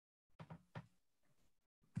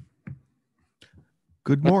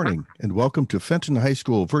Good morning and welcome to Fenton High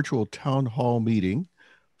School Virtual Town Hall Meeting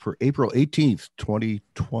for April 18th,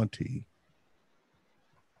 2020.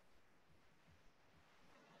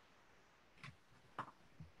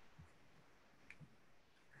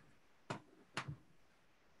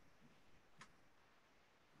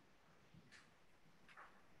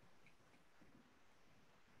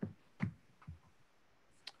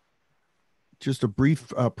 Just a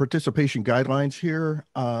brief participation guidelines here.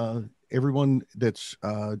 Everyone that's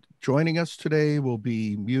joining us today will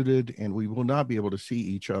be muted and we will not be able to see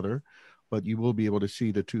each other, but you will be able to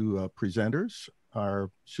see the two presenters,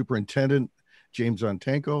 our superintendent, James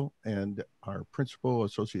Zontanko, and our principal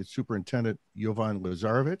associate superintendent, Jovan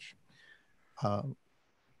Lazarevich.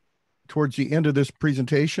 Towards the end of this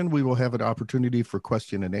presentation, we will have an opportunity for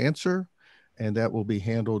question and answer, and that will be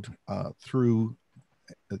handled through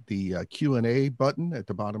the Q&A button at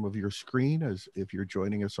the bottom of your screen as if you're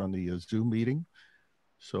joining us on the Zoom meeting.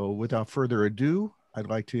 So without further ado, I'd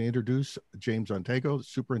like to introduce James Zontanko,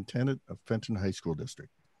 Superintendent of Fenton High School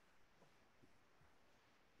District.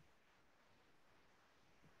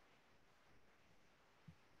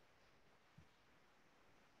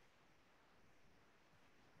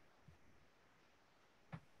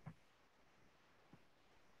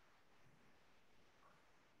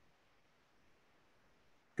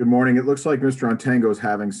 Good morning. It looks like Mr. Ontango is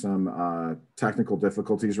having some technical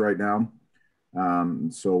difficulties right now.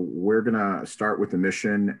 So we're going to start with the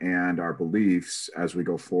mission and our beliefs as we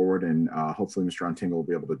go forward, and hopefully Mr. Ontango will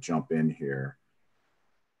be able to jump in here.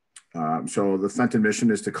 So the Fenton mission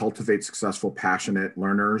is to cultivate successful, passionate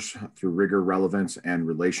learners through rigor, relevance, and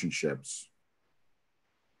relationships.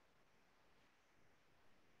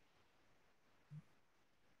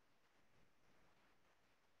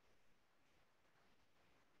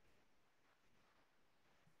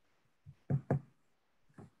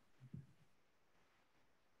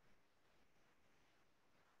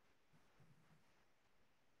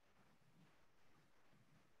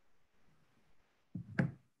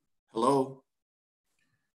 Hello?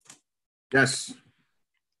 Yes.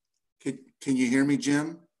 Can you hear me,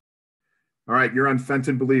 Jim? All right, you're on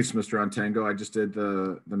Fenton Beliefs, Mr. Ontango. I just did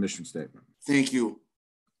the mission statement. Thank you.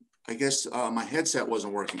 I guess my headset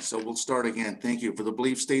wasn't working, so we'll start again. Thank you for the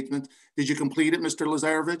belief statement. Did you complete it, Mr.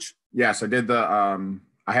 Lazarevich? Yes, I did the,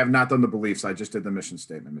 I have not done the beliefs. I just did the mission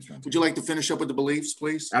statement, Mr. Ontango. Would you like to finish up with the beliefs,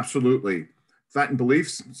 please? Absolutely. Fenton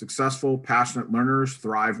Beliefs: successful, passionate learners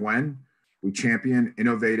thrive when we champion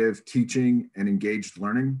innovative teaching and engaged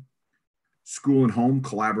learning. School and home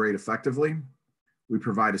collaborate effectively. We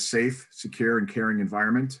provide a safe, secure, and caring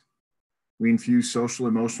environment. We infuse social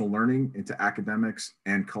emotional learning into academics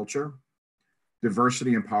and culture.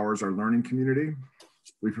 Diversity empowers our learning community.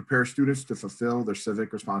 We prepare students to fulfill their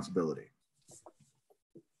civic responsibility.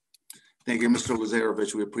 Thank you, Mr.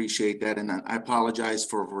 Lazarevich. We appreciate that. And I apologize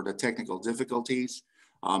for the technical difficulties.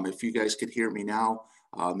 If you guys could hear me now,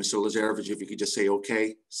 Mr. Lazarevich, if you could just say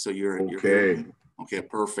okay. So you're okay. Okay,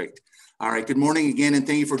 perfect. All right, good morning again, and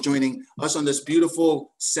thank you for joining us on this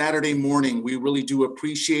beautiful Saturday morning. We really do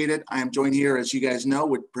appreciate it. I am joined here, as you guys know,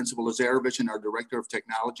 with Principal Lazarevich and our Director of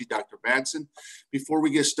Technology, Dr. Badson. Before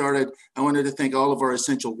we get started, I wanted to thank all of our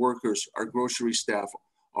essential workers, our grocery staff,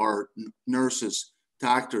 our nurses,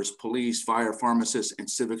 doctors, police, fire, pharmacists, and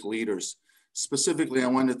civic leaders. Specifically, I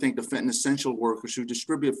wanted to thank the Fenton essential workers who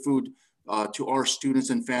distribute food to our students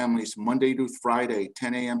and families Monday through Friday,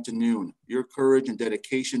 10 a.m. to noon. Your courage and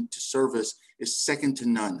dedication to service is second to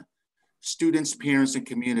none. Students, parents, and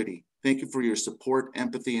community, thank you for your support,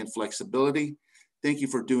 empathy, and flexibility. Thank you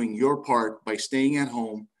for doing your part by staying at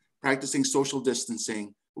home, practicing social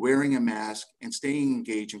distancing, wearing a mask, and staying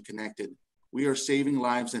engaged and connected. We are saving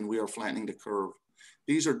lives and we are flattening the curve.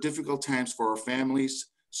 These are difficult times for our families,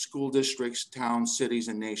 school districts, towns, cities,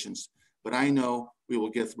 and nations, but I know we will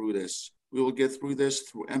get through this. We will get through this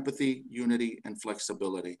through empathy, unity, and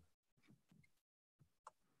flexibility.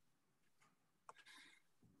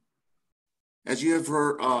 As you have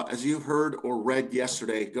heard or read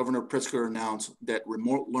yesterday, Governor Pritzker announced that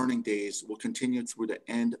remote learning days will continue through the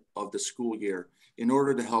end of the school year in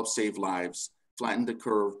order to help save lives, flatten the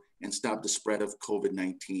curve, and stop the spread of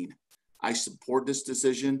COVID-19. I support this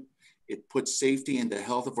decision. It puts safety and the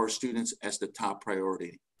health of our students as the top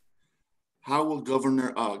priority. How will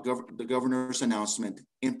the governor's announcement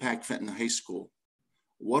impact Fenton High School?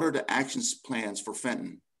 What are the action plans for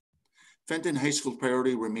Fenton? Fenton High School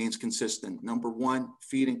priority remains consistent. Number one,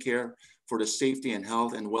 feed and care for the safety and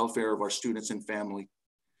health and welfare of our students and family.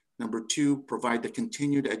 Number two, provide the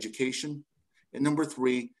continued education. And number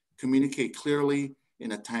three, communicate clearly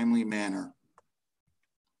in a timely manner.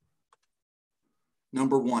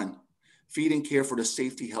 Number one, Feed and care for the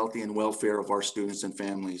safety, healthy, and welfare of our students and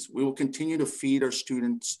families. We will continue to feed our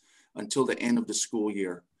students until the end of the school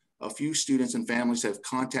year. A few students and families have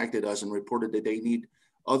contacted us and reported that they need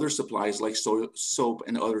other supplies like soap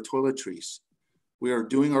and other toiletries. We are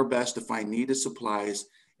doing our best to find needed supplies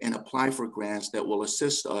and apply for grants that will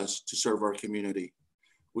assist us to serve our community.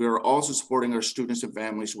 We are also supporting our students and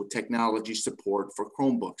families with technology support for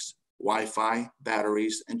Chromebooks, Wi-Fi,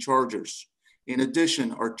 batteries, and chargers. In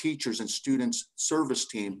addition, our teachers and students service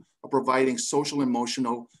team are providing social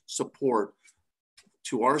emotional support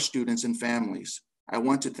to our students and families. I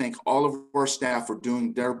want to thank all of our staff for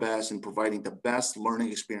doing their best and providing the best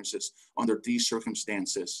learning experiences under these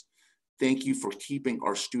circumstances. Thank you for keeping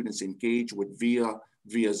our students engaged with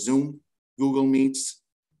via Zoom, Google Meets,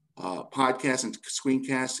 podcasts and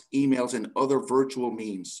screencasts, emails, and other virtual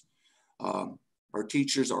means. Our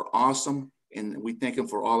teachers are awesome, and we thank them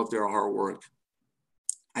for all of their hard work.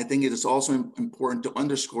 I think it is also important to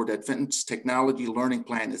underscore that Fenton's technology learning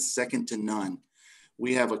plan is second to none.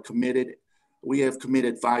 We have committed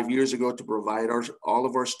 5 years ago to provide all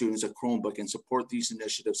of our students a Chromebook and support these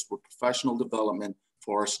initiatives for professional development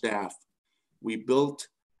for our staff. We built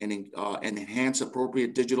and enhanced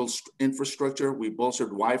appropriate digital infrastructure. We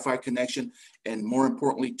bolstered Wi-Fi connection, and more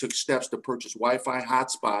importantly, took steps to purchase Wi-Fi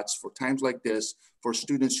hotspots for times like this for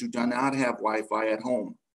students who do not have Wi-Fi at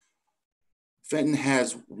home. Fenton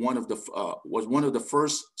was one of the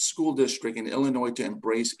first school district in Illinois to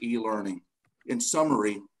embrace e-learning. In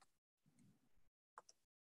summary,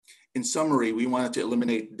 we wanted to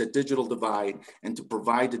eliminate the digital divide and to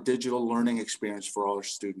provide the digital learning experience for all our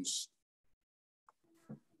students.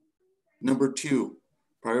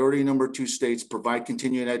 Priority number two states provide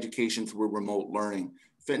continuing education through remote learning.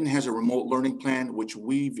 Fenton has a remote learning plan, which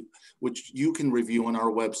you can review on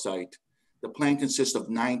our website. The plan consists of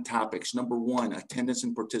 9 topics. Number 1, attendance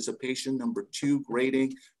and participation. Number 2,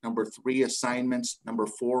 grading. Number 3, assignments. Number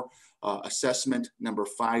 4, assessment. Number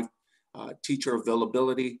 5, teacher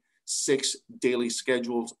availability. 6, daily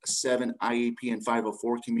schedules. 7, IEP and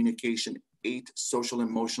 504 communication. 8, social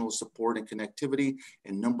emotional support and connectivity.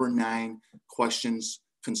 And number 9, questions,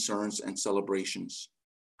 concerns, and celebrations.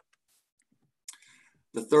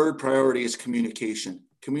 The third priority is communication.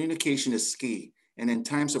 Communication is key. And in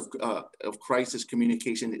times of crisis,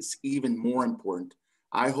 communication is even more important.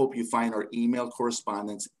 I hope you find our email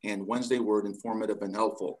correspondence and Wednesday Word informative and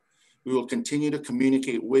helpful. We will continue to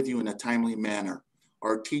communicate with you in a timely manner.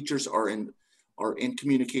 Our teachers are in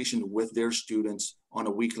communication with their students on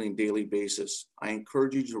a weekly and daily basis. I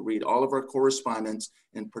encourage you to read all of our correspondence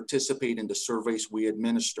and participate in the surveys we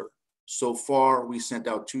administer. So far, we sent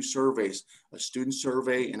out 2 surveys, a student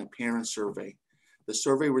survey and a parent survey. The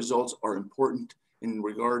survey results are important in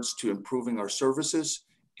regards to improving our services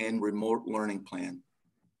and remote learning plan.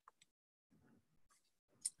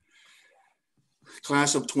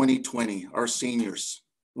 Class of 2020, our seniors.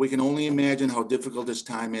 We can only imagine how difficult this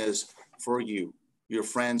time is for you, your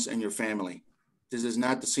friends, and your family. This is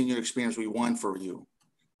not the senior experience we want for you.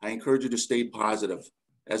 I encourage you to stay positive.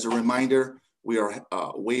 As a reminder, we are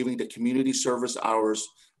waiving the community service hours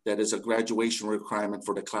that is a graduation requirement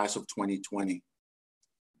for the class of 2020.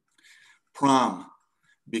 Prom.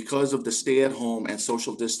 Because of the stay-at-home and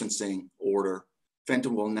social distancing order,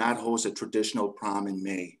 Fenton will not host a traditional prom in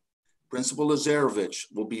May. Principal Lazarevich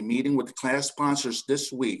will be meeting with class sponsors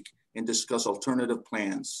this week and discuss alternative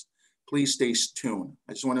plans. Please stay tuned.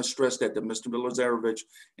 I just want to stress that Mr. Lazarevich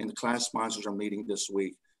and the class sponsors are meeting this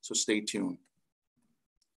week, so stay tuned.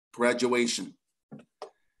 Graduation.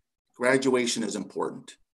 Graduation is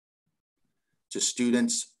important to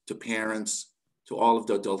students, to parents, to all of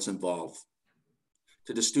the adults involved.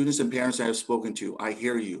 To the students and parents I have spoken to, I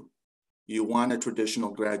hear you. You want a traditional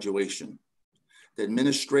graduation. The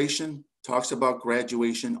administration talks about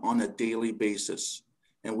graduation on a daily basis,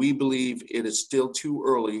 and we believe it is still too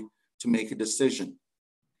early to make a decision.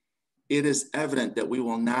 It is evident that we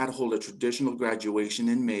will not hold a traditional graduation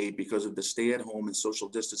in May because of the stay-at-home and social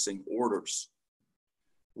distancing orders.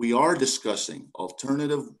 We are discussing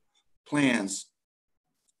alternative plans,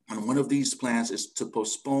 and one of these plans is to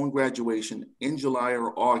postpone graduation in July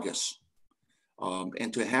or August,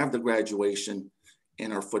 and to have the graduation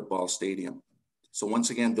in our football stadium. So once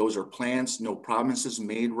again, those are plans, no promises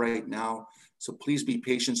made right now. So please be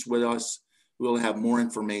patient with us. We'll have more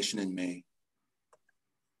information in May.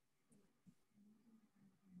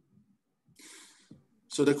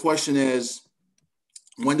 So the question is,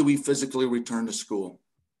 when do we physically return to school?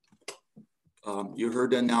 You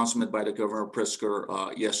heard the announcement by the Governor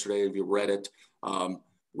Pritzker yesterday, if you read it.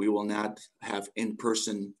 We will not have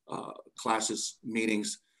in-person classes,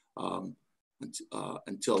 meetings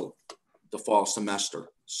until the fall semester.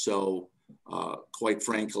 So quite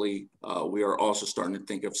frankly, we are also starting to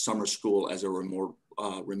think of summer school as a remote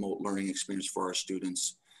learning experience for our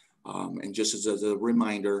students. And just as a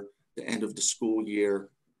reminder, the end of the school year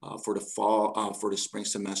for the spring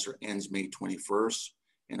semester ends May 21st,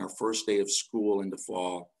 and our first day of school in the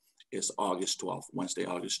fall is August 12th, Wednesday,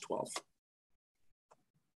 August 12th.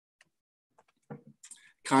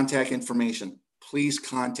 Contact information, please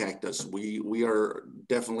contact us. We are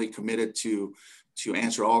definitely committed to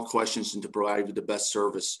answer all questions and to provide you the best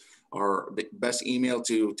service. The best email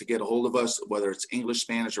to get a hold of us, whether it's English,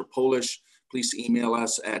 Spanish, or Polish, please email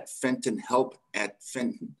us at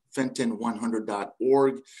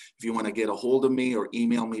fentonhelp@fenton100.org. If you want to get a hold of me or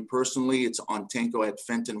email me personally, it's on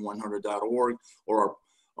tanko@fenton100.org, or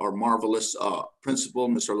our marvelous principal,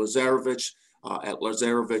 Mr. Lazarevich, at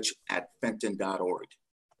lazarevich@fenton.org.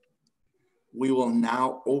 We will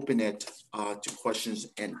now open it to questions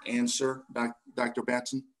and answer. Dr.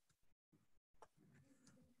 Batson?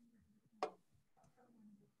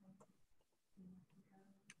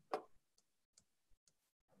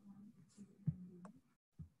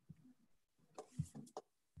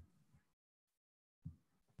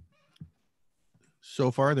 So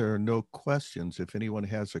far, there are no questions. If anyone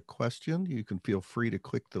has a question, you can feel free to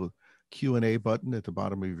click the Q&A button at the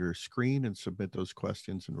bottom of your screen and submit those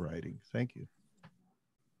questions in writing. Thank you.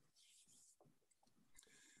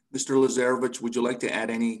 Mr. Lazarevich, would you like to add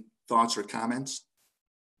any thoughts or comments?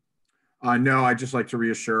 No, I'd just like to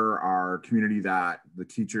reassure our community that the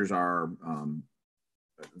teachers are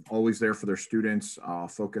always there for their students.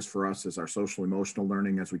 Focus for us is our social emotional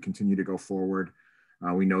learning as we continue to go forward.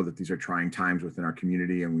 We know that these are trying times within our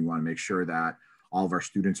community, and we want to make sure that all of our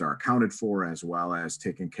students are accounted for as well as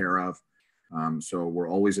taken care of. So we're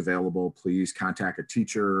always available. Please contact a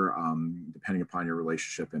teacher, depending upon your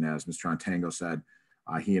relationship. And as Mr. Antango said,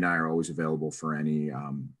 he and I are always available for any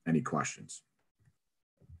questions.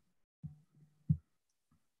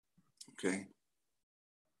 Okay.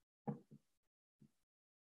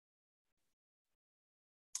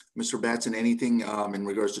 Mr. Batson, anything in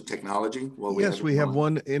regards to technology? Well, yes, we have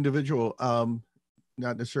one individual,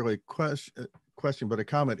 not necessarily a question, but a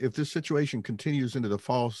comment. If this situation continues into the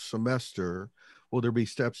fall semester, will there be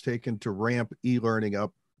steps taken to ramp e-learning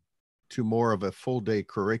up to more of a full day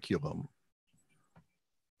curriculum?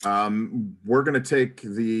 We're going to take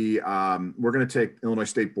Illinois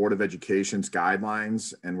State Board of Education's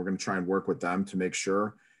guidelines, and we're going to try and work with them to make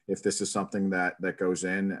sure if this is something that goes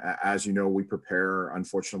in. As you know, we prepare,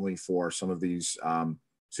 unfortunately, for some of these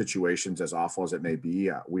situations, as awful as it may be.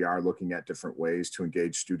 We are looking at different ways to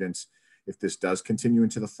engage students if this does continue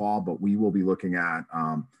into the fall, but we will be looking at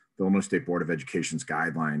the Illinois State Board of Education's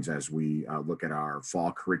guidelines as we look at our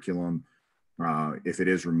fall curriculum, if it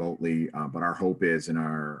is remotely, but our hope is, and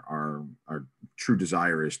our true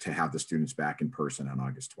desire is to have the students back in person on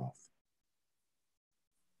August 12th.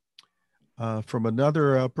 From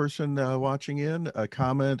another person watching in, a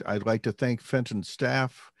comment: I'd like to thank Fenton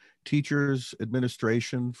staff, teachers,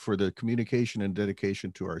 administration for the communication and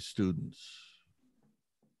dedication to our students.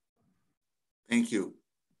 Thank you.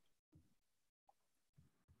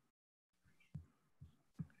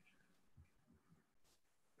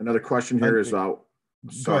 Another question here is, go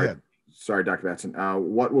ahead. Sorry, Dr. Batson.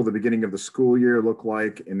 What will the beginning of the school year look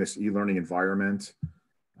like in this e-learning environment?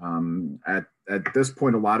 At this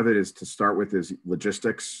point, a lot of it is to start with is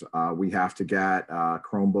logistics. We have to get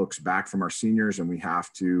Chromebooks back from our seniors, and we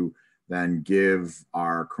have to then give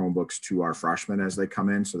our Chromebooks to our freshmen as they come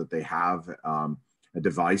in so that they have a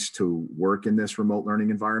device to work in this remote learning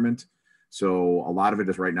environment. So a lot of it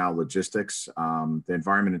is right now logistics. The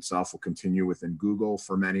environment itself will continue within Google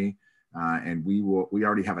for many. And we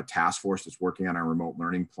already have a task force that's working on our remote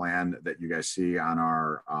learning plan that you guys see on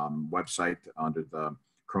our website under the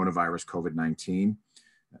coronavirus COVID-19.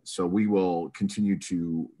 So we will continue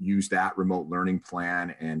to use that remote learning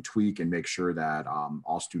plan and tweak and make sure that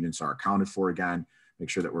all students are accounted for again, make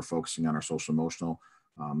sure that we're focusing on our social emotional.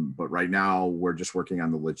 But right now we're just working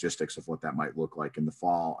on the logistics of what that might look like in the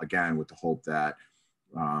fall, again, with the hope that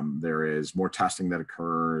there is more testing that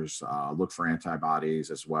occurs, look for antibodies,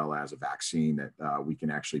 as well as a vaccine that we can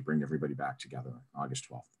actually bring everybody back together August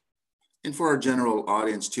 12th. And for our general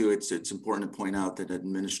audience too, it's important to point out that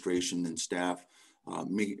administration and staff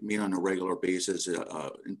meet on a regular basis.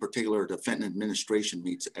 In particular, the Fenton administration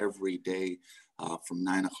meets every day from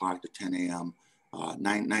 9 o'clock to 10 a.m.,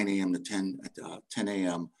 9 a.m. to 10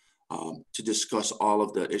 a.m. To discuss all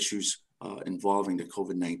of the issues involving the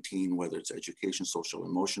COVID-19, whether it's education, social,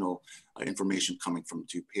 emotional, information coming from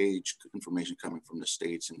DuPage, information coming from the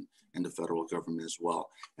states and the federal government as well.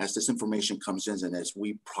 As this information comes in and as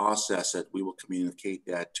we process it, we will communicate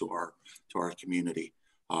that to our community.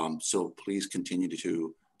 So please continue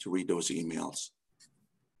to read those emails.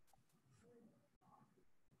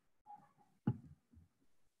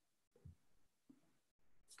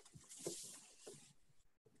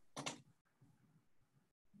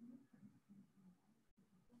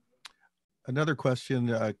 Another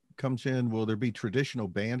question comes in, will there be traditional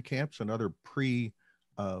band camps and other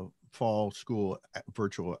pre-fall school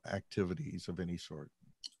virtual activities of any sort?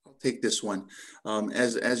 I'll take this one.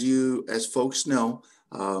 As folks know,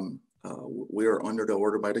 we are under the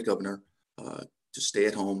order by the governor to stay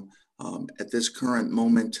at home. At this current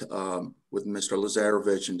moment, with Mr.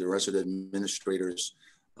 Lazarevich and the rest of the administrators,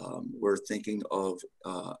 we're thinking of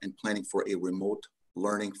and planning for a remote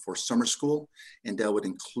learning for summer school, and that would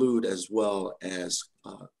include as well as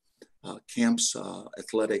camps,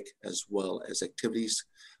 athletic, as well as activities,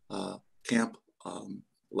 camp,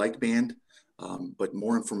 like band, but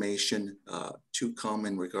more information to come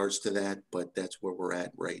in regards to that, but that's where we're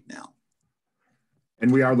at right now.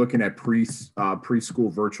 And we are looking at preschool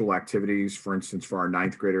virtual activities. For instance, for our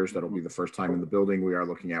 9th graders, that'll be the first time in the building. We are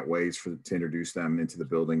looking at ways to introduce them into the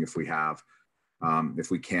building if we have. If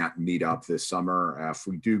we can't meet up this summer, if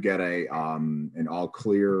we do get an all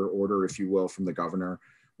clear order, if you will, from the governor,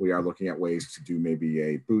 we are looking at ways to do maybe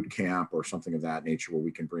a boot camp or something of that nature where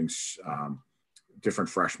we can bring different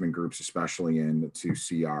freshman groups, especially in to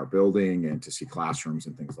see our building and to see classrooms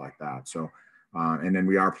and things like that. So, and then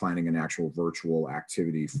we are planning an actual virtual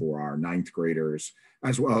activity for our 9th graders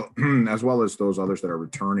as well, as those others that are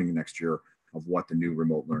returning next year of what the new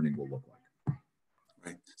remote learning will look like.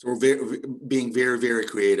 Right. So we're being very, very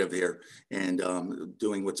creative here and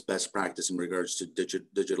doing what's best practice in regards to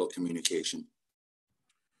digital communication.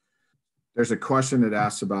 There's a question that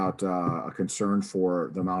asks about a concern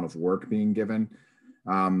for the amount of work being given.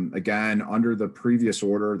 Again, under the previous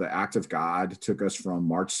order, the act of God took us from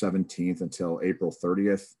March 17th until April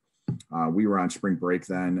 30th. We were on spring break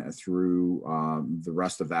then through the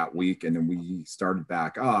rest of that week, and then we started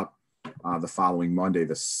back up the following Monday,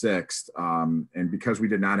 the 6th. And because we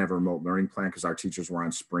did not have a remote learning plan because our teachers were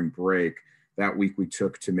on spring break, that week we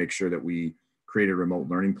took to make sure that we created a remote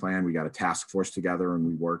learning plan. We got a task force together and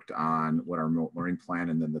we worked on what our remote learning plan.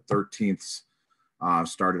 And then the 13th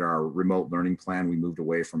started our remote learning plan. We moved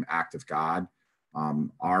away from act of God.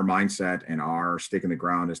 Our mindset and our stake in the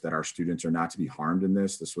ground is that our students are not to be harmed in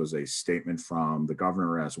this. This was a statement from the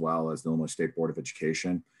governor as well as the Illinois State Board of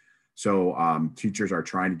Education. So teachers are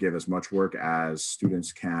trying to give as much work as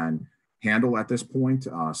students can handle at this point.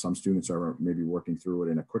 Some students are maybe working through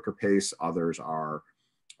it in a quicker pace. Others are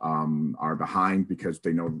behind because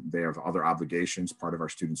they know they have other obligations. Part of our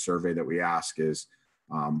student survey that we ask is,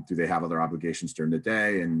 do they have other obligations during the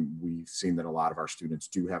day? And we've seen that a lot of our students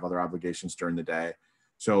do have other obligations during the day.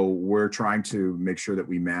 So we're trying to make sure that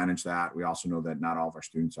we manage that. We also know that not all of our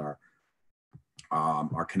students are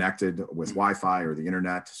connected with Wi-Fi or the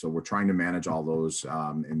internet. So we're trying to manage all those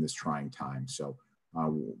in this trying time. So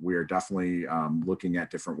we are definitely looking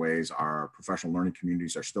at different ways. Our professional learning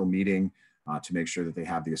communities are still meeting to make sure that they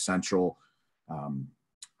have the essential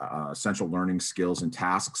learning skills and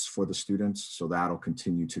tasks for the students. So that'll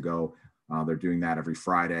continue to go. They're doing that every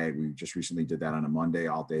Friday. We just recently did that on a Monday.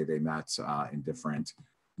 All day they met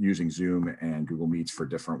using Zoom and Google Meets for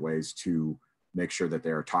different ways to make sure that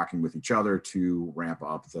they're talking with each other to ramp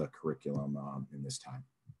up the curriculum in this time.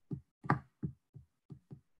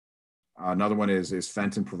 Another one is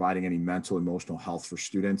Fenton providing any mental, emotional health for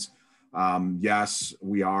students? Yes,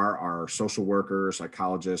 we are. Our social workers,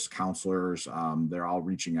 psychologists, counselors, they're all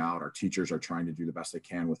reaching out. Our teachers are trying to do the best they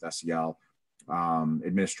can with SEL.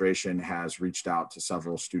 Administration has reached out to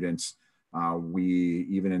several students. We,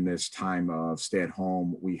 even in this time of stay at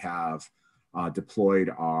home, we have deployed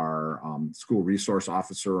our school resource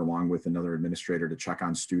officer along with another administrator to check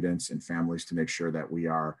on students and families to make sure that we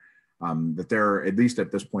are, that they're at least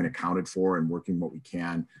at this point accounted for and working what we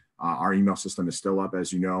can. Our email system is still up,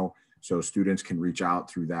 as you know, so students can reach out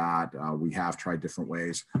through that. We have tried different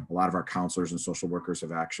ways. A lot of our counselors and social workers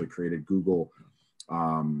have actually created Google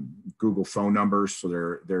phone numbers.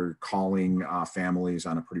 So they're calling families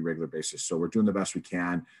on a pretty regular basis. So we're doing the best we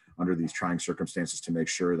can under these trying circumstances to make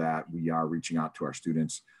sure that we are reaching out to our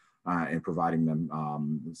students and providing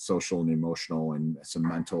them social and emotional and some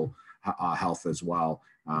mental health as well.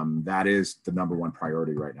 That is the #1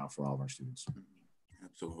 priority right now for all of our students.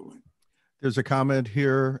 Absolutely. There's a comment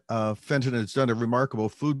here. Fenton has done a remarkable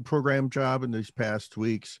food program job in these past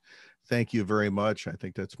weeks. Thank you very much. I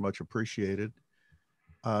think that's much appreciated.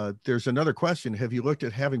 There's another question. Have you looked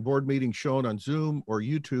at having board meetings shown on Zoom or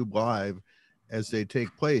YouTube live as they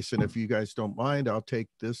take place? And if you guys don't mind, I'll take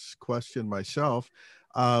this question myself.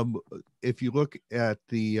 If you look at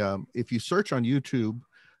if you search on YouTube,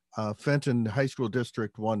 Fenton High School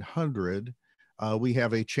District 100, we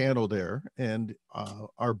have a channel there, and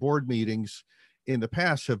our board meetings in the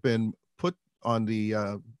past have been put on the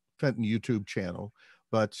Fenton YouTube channel,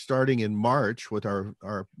 but starting in March with our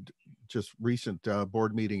just recent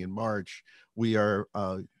board meeting in March, we are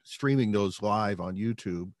streaming those live on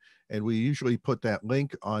YouTube, and we usually put that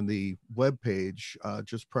link on the webpage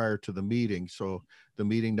just prior to the meeting. So the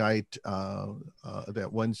meeting night, that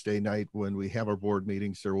Wednesday night when we have our board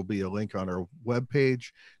meetings, there will be a link on our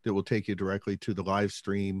webpage that will take you directly to the live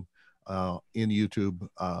stream in YouTube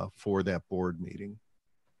for that board meeting.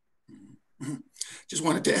 Just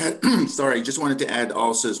wanted to add, sorry, just wanted to add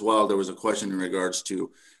also as well, there was a question in regards to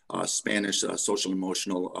Spanish social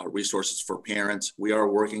emotional resources for parents. We are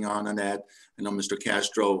working on that. I know Mr.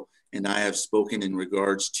 Castro and I have spoken in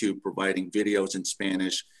regards to providing videos in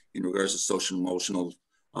Spanish in regards to social emotional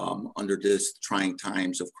under this trying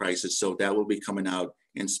times of crisis. So that will be coming out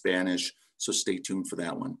in Spanish. So stay tuned for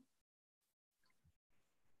that one.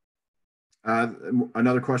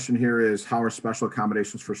 Another question here is, how are special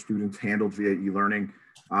accommodations for students handled via e-learning?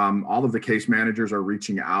 All of the case managers are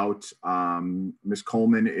reaching out. Ms.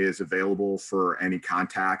 Coleman is available for any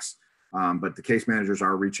contacts, but the case managers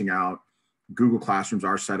are reaching out. Google Classrooms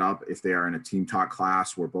are set up if they are in a team talk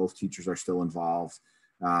class where both teachers are still involved.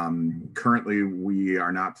 Currently, we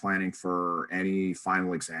are not planning for any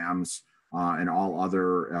final exams, and all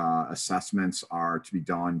other assessments are to be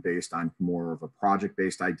done based on more of a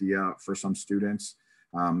project-based idea for some students.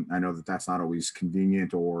 I know that that's not always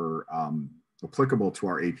convenient or applicable to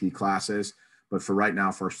our AP classes, but for right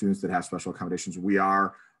now, for our students that have special accommodations,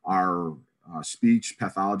 our speech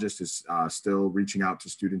pathologist is still reaching out to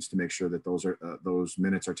students to make sure that those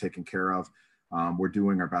minutes are taken care of. We're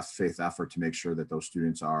doing our best faith effort to make sure that those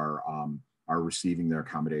students are receiving their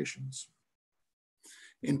accommodations.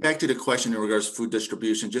 And back to the question in regards to food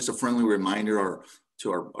distribution, just a friendly reminder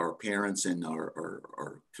to our parents and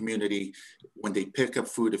our community, when they pick up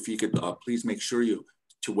food, if you could please make sure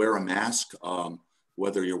to wear a mask,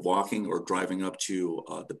 whether you're walking or driving up to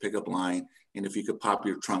the pickup line, and if you could pop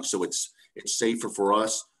your trunk so it's safer for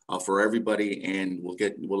us, for everybody, and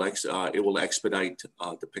it will expedite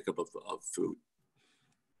the pickup of food.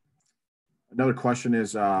 Another question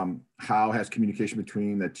is, how has communication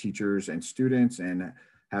between the teachers and students, and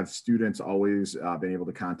have students always been able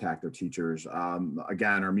to contact their teachers?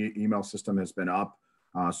 Again, our email system has been up,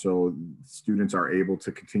 so students are able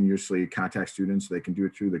to continuously contact students. They can do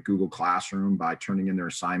it through the Google Classroom by turning in their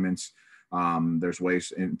assignments. There's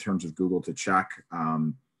ways in terms of Google to check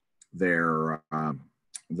the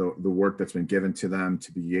work that's been given to them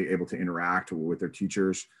to be able to interact with their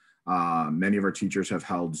teachers. Many of our teachers have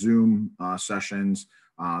held Zoom sessions.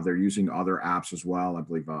 They're using other apps as well. I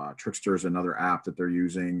believe Trickster is another app that they're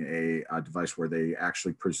using, a device where they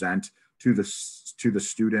actually present to the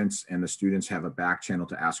students, and the students have a back channel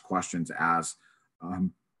to ask questions as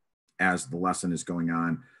the lesson is going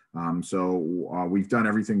on. So we've done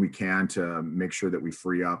everything we can to make sure that we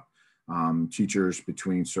free up teachers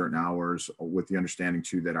between certain hours, with the understanding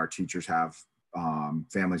too that our teachers have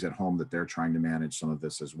families at home that they're trying to manage some of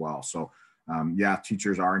this as well. So yeah,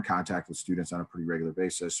 teachers are in contact with students on a pretty regular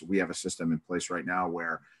basis. We have a system in place right now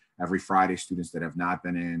where every Friday, students that have not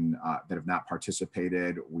been that have not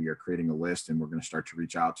participated, we are creating a list, and we're going to start to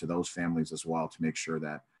reach out to those families as well to make sure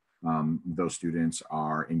that those students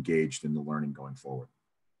are engaged in the learning going forward.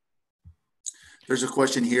 There's a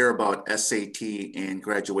question here about SAT and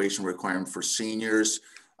graduation requirement for seniors.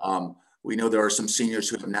 We know there are some seniors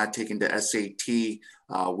who have not taken the SAT.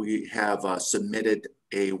 We have submitted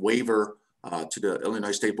a waiver to the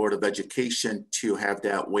Illinois State Board of Education to have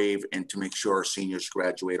that waived and to make sure our seniors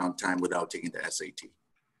graduate on time without taking the SAT.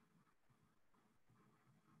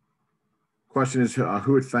 Question is,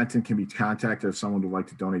 who at Fenton can be contacted if someone would like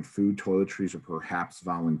to donate food, toiletries, or perhaps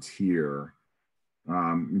volunteer?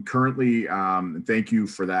 Currently, thank you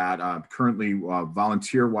for that. Currently,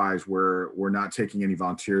 volunteer-wise, we're not taking any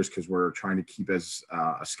volunteers because we're trying to keep as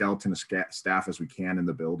a skeleton of staff as we can in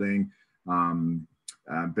the building.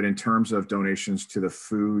 But in terms of donations to the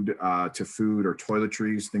food or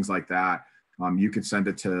toiletries, things like that, you can send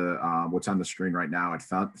it to what's on the screen right now at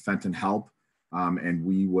Fenton Help, and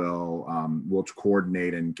we'll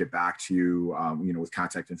coordinate and get back to you. With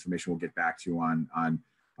contact information, we'll get back to you on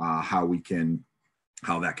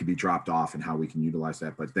how that could be dropped off and how we can utilize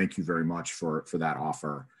that. But thank you very much for that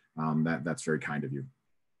offer. That's very kind of you.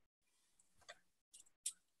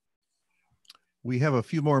 We have a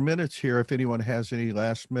few more minutes here. If anyone has any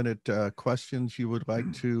last minute questions you would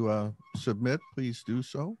like to submit, please do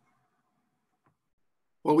so.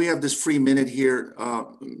 Well, we have this free minute here,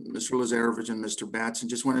 Mr. Lazarevich and Mr. Batson.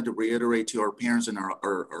 Just wanted to reiterate to our parents and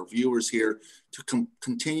our viewers here to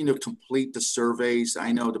continue to complete the surveys.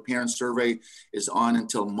 I know the parent survey is on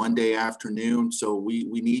until Monday afternoon, so we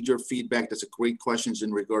need your feedback. That's a great questions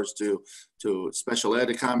in regards to special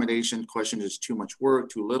ed accommodation. Question is too much work,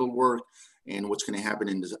 too little work, and what's going to happen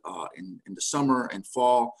in the summer and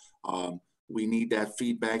fall. We need that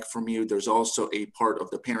feedback from you. There's also a part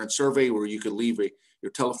of the parent survey where you could leave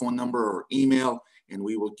your telephone number or email, and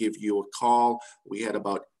we will give you a call. We had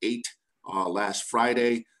about 8 last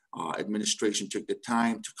Friday. Administration took the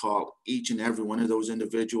time to call each and every one of those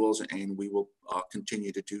individuals, and we will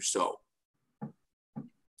continue to do so.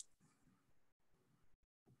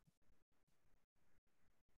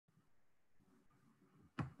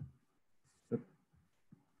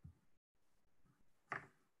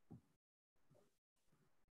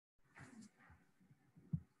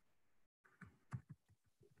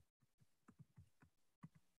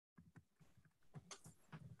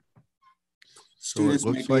 So it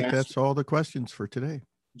looks like that's all the questions for today.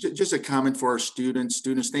 Just a comment for our students.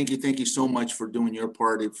 Students, thank you so much for doing your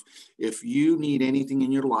part. If you need anything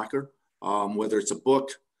in your locker, whether it's a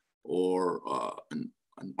book or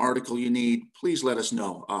an article you need, please let us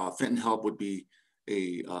know. Fenton Help would be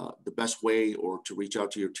the best way, or to reach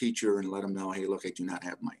out to your teacher and let them know, hey, look, I do not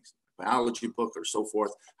have my biology book or so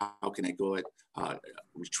forth. How can I go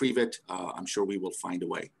retrieve it? I'm sure we will find a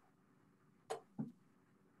way.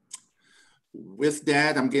 With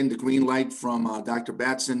that, I'm getting the green light from Dr.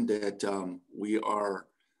 Batson that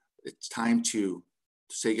it's time to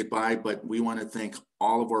say goodbye, but we want to thank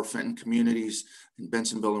all of our Fenton communities in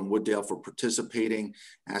Bensonville and Wooddale for participating,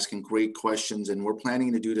 asking great questions, and we're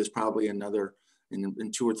planning to do this probably another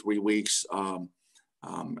in 2 or 3 weeks, and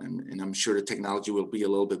I'm sure the technology will be a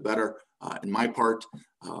little bit better in my part,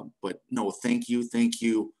 but no, thank you.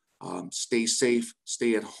 Stay safe,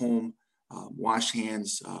 stay at home. Wash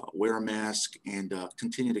hands, wear a mask, and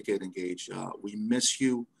continue to get engaged. We miss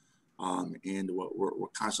you, and we're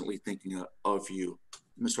constantly thinking of you.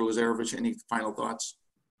 Mr. Lazarevich, any final thoughts?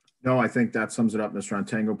 No, I think that sums it up, Mr.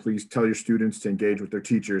 Ontango. Please tell your students to engage with their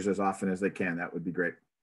teachers as often as they can. That would be great.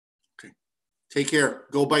 Okay. Take care.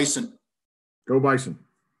 Go Bison. Go Bison.